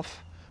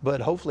stuff. But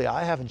hopefully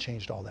I haven't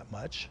changed all that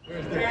much.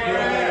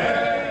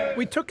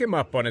 We took him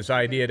up on his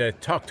idea to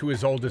talk to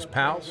his oldest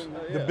pals.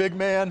 The big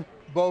man,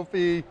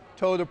 Bofi,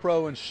 Toda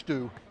Pro, and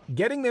Stu.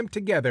 Getting them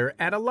together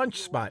at a lunch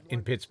spot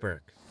in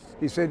Pittsburgh.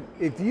 He said,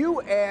 if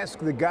you ask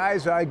the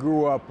guys I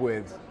grew up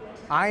with,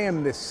 I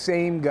am the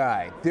same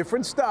guy.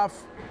 Different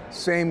stuff,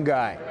 same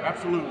guy.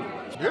 Absolutely.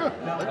 Yeah,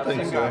 I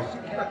think so.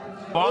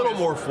 A little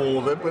more full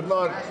of it, but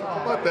not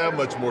that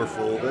much more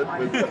full of it.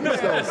 But he's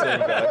still the same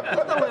guy.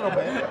 Just a little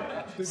bit.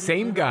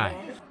 Same guy,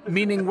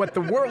 meaning what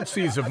the world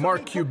sees of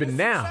Mark Cuban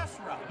now,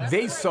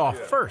 they saw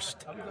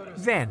first,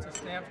 then.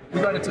 We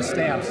got into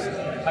stamps.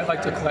 I'd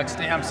like to collect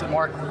stamps, and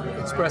Mark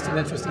expressed an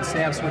interest in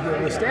stamps with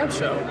the stamp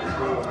show.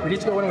 We'd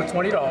each go in with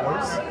 $20.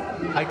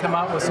 I'd come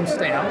out with some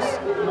stamps,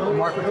 and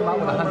Mark would come out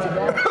with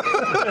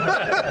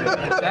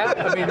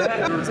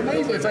 $100. It's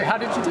amazing. It's like, how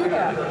did you do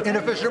that?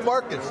 Inefficient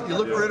markets. You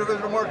look for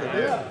inefficient markets.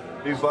 Yeah.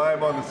 You buy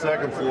them on the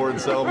second floor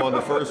and sell them on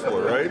the first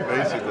floor, right?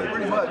 Basically.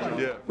 Pretty much.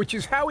 Yeah. Which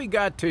is how he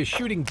got to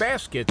shooting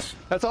baskets.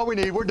 That's all we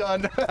need. We're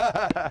done.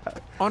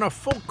 On a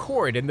full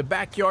court in the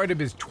backyard of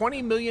his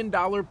 $20 million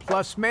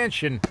plus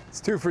mansion. It's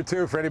 2 for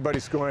 2 for anybody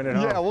scoring at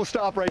home. Yeah, we'll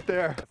stop right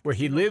there. Where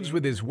he lives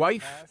with his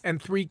wife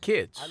and 3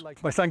 kids.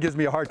 My son gives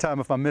me a hard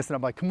time if I'm missing.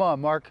 I'm like, come on,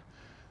 Mark.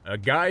 A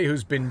guy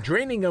who's been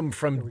draining him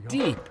from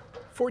deep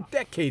for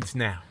decades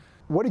now.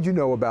 What did you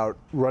know about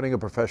running a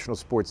professional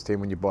sports team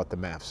when you bought the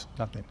Mavs?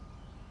 Nothing.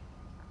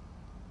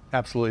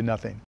 Absolutely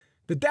nothing.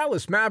 The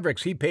Dallas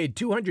Mavericks he paid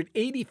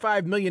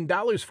 $285 million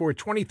for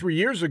 23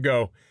 years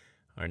ago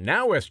are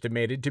now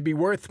estimated to be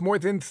worth more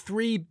than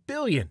 $3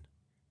 billion.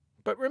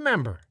 But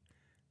remember,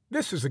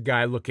 this is a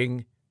guy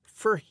looking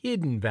for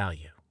hidden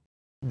value.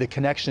 The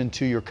connection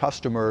to your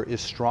customer is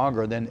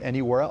stronger than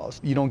anywhere else.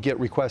 You don't get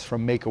requests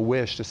from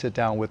Make-A-Wish to sit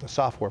down with a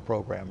software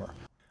programmer.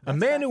 A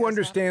man who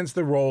understands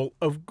the role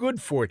of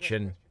good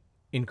fortune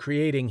in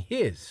creating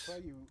his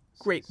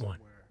great one.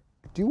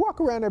 Do you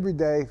walk around every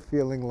day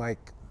feeling like,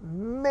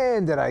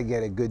 man, did I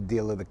get a good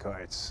deal of the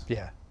cards?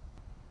 Yeah.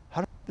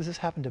 How does this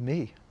happen to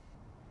me?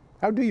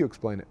 How do you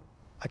explain it?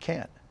 I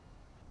can't.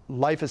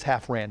 Life is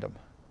half random.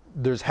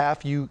 There's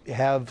half you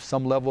have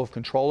some level of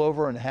control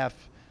over, and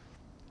half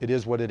it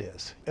is what it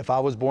is. If I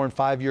was born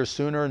 5 years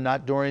sooner,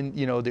 not during,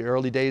 the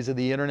early days of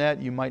the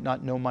internet, you might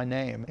not know my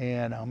name.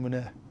 And I'm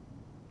gonna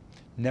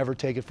never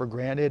take it for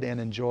granted and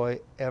enjoy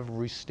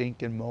every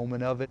stinking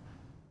moment of it.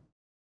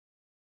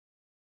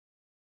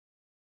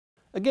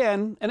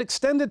 Again, an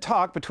extended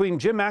talk between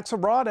Jim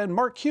Axelrod and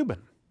Mark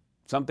Cuban.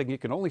 Something you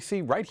can only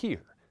see right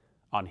here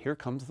on Here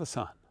Comes the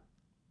Sun.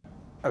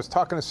 I was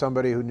talking to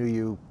somebody who knew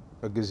you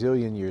a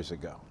gazillion years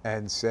ago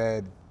and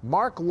said,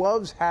 Mark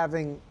loves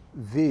having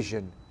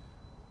vision,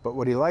 but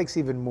what he likes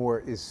even more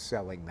is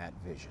selling that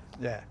vision.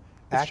 Yeah.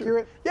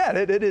 Accurate? True.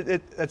 Yeah,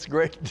 that's a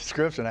great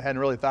description. I hadn't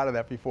really thought of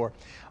that before.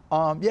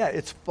 Yeah,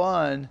 it's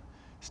fun.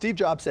 Steve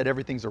Jobs said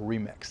everything's a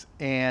remix.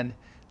 And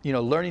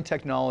learning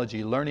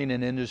technology, learning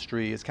an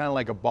industry is kind of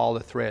like a ball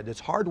of thread. It's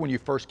hard when you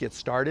first get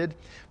started,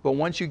 but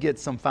once you get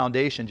some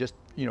foundation, just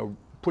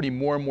putting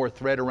more and more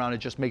thread around it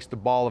just makes the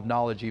ball of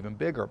knowledge even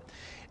bigger.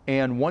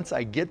 And once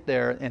I get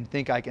there and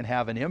think I can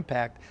have an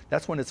impact,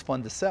 that's when it's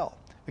fun to sell.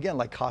 Again,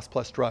 like cost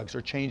plus drugs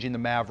or changing the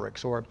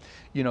Mavericks or,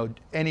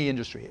 any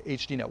industry,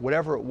 HDNet,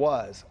 whatever it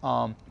was,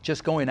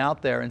 just going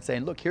out there and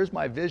saying, look, here's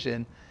my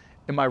vision.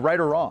 Am I right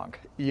or wrong?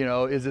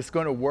 Is this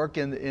going to work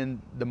in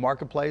the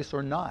marketplace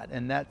or not?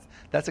 And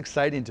that's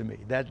exciting to me.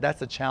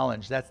 That's a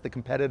challenge. That's the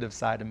competitive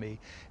side of me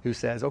who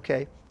says,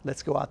 okay,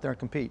 let's go out there and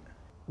compete.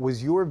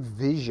 Was your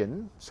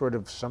vision sort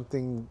of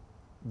something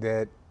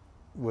that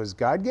was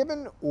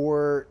God-given,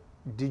 or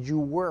did you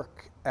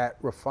work at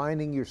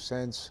refining your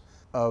sense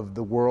of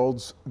the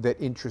worlds that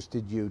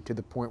interested you to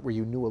the point where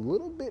you knew a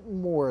little bit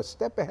more, a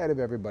step ahead of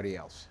everybody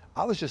else?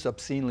 I was just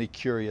obscenely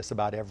curious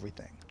about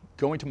everything.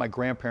 Going to my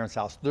grandparents'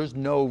 house, there's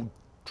no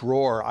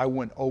drawer I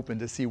wouldn't open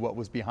to see what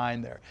was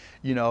behind there.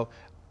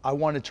 I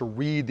wanted to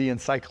read the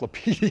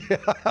encyclopedia,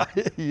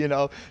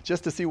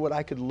 just to see what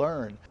I could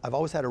learn. I've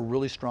always had a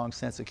really strong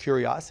sense of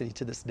curiosity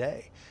to this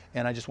day,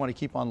 and I just want to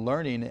keep on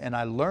learning. And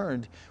I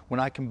learned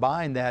when I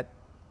combine that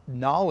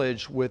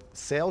knowledge with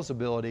sales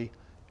ability,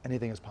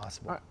 anything is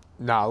possible.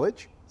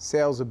 Knowledge,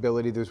 sales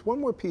ability. There's one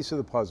more piece of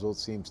the puzzle, it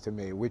seems to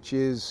me, which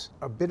is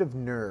a bit of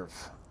nerve,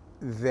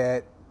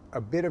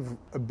 a bit of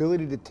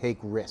ability to take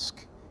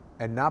risk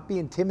and not be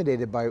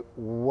intimidated by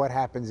what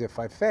happens if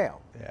I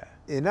fail. Yeah.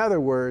 In other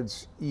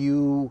words,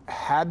 you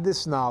had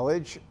this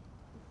knowledge,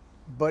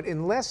 but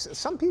unless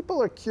some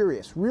people are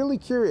curious, really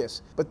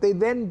curious, but they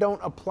then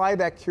don't apply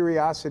that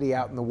curiosity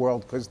out in the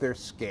world because they're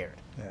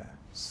scared. Yeah.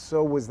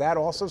 So was that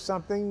also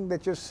something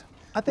that just...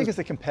 I think it's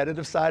the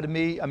competitive side of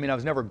me. I mean, I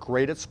was never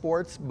great at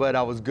sports, but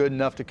I was good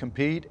enough to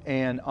compete.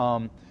 And,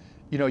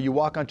 you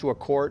walk onto a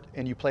court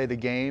and you play the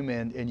game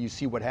and you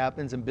see what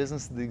happens. In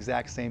business, is the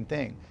exact same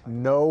thing.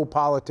 No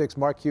politics.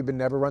 Mark Cuban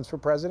never runs for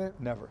president?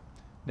 Never.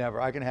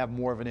 Never. I can have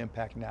more of an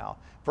impact now.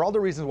 For all the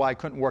reasons why I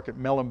couldn't work at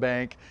Mellon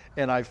Bank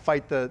and I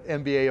fight the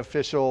NBA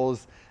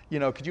officials,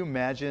 could you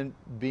imagine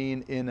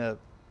being in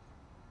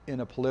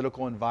a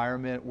political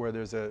environment where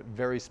there's a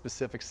very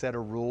specific set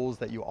of rules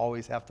that you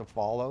always have to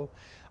follow?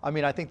 I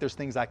mean, I think there's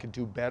things I could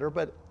do better,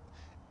 but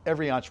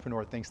every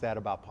entrepreneur thinks that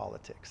about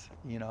politics,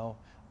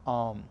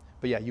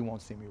 But yeah, you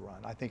won't see me run.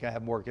 I think I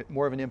have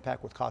more of an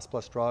impact with cost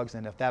plus drugs,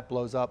 and if that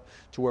blows up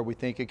to where we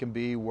think it can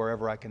be,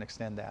 wherever I can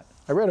extend that.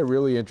 I read a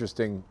really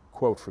interesting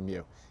quote from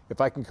you.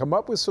 If I can come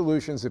up with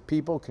solutions that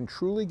people can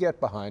truly get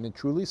behind and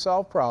truly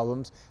solve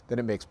problems, then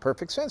it makes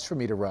perfect sense for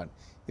me to run.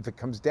 If it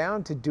comes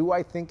down to do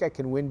I think I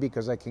can win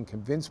because I can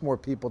convince more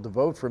people to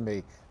vote for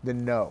me,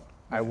 then no,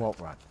 I won't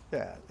run.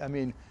 Yeah, I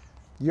mean...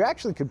 You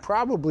actually could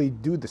probably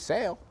do the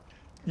sale.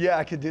 Yeah,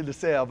 I could do the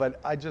sale, but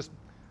I just,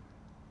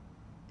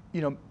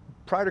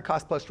 prior to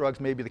cost plus drugs,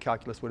 maybe the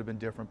calculus would have been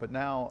different, but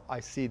now I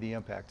see the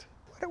impact.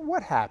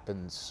 What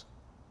happens?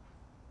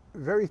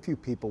 Very few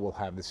people will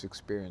have this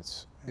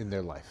experience in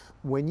their life.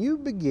 When you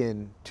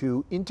begin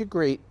to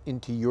integrate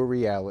into your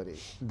reality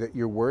that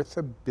you're worth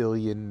 $1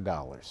 billion,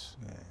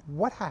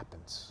 what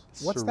happens?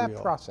 What's that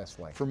process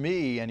like? For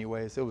me,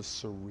 anyways, it was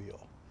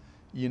surreal.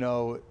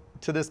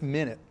 To this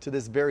minute, to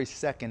this very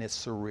second, it's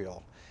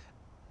surreal.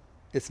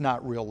 It's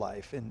not real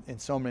life in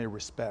so many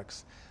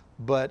respects.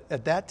 But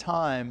at that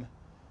time,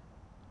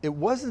 it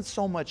wasn't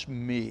so much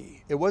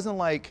me. It wasn't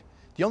like,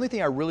 the only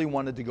thing I really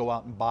wanted to go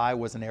out and buy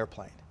was an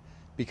airplane.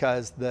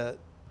 Because the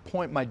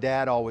point my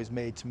dad always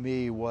made to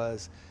me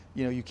was,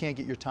 you can't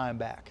get your time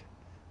back.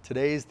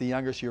 Today's the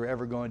youngest you're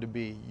ever going to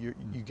be. You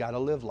gotta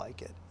live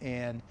like it.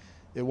 And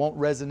it won't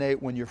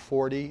resonate when you're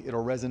 40,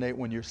 it'll resonate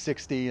when you're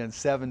 60 and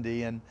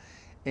 70,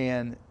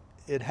 and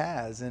it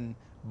has. And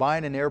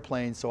buying an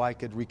airplane so I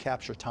could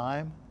recapture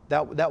time.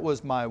 That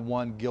was my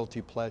one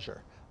guilty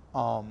pleasure.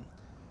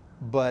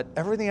 But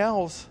everything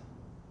else,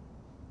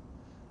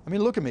 I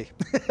mean, look at me.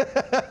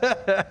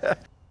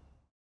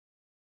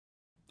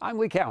 I'm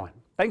Lee Cowan.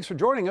 Thanks for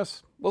joining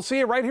us. We'll see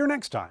you right here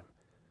next time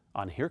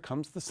on Here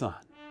Comes the Sun.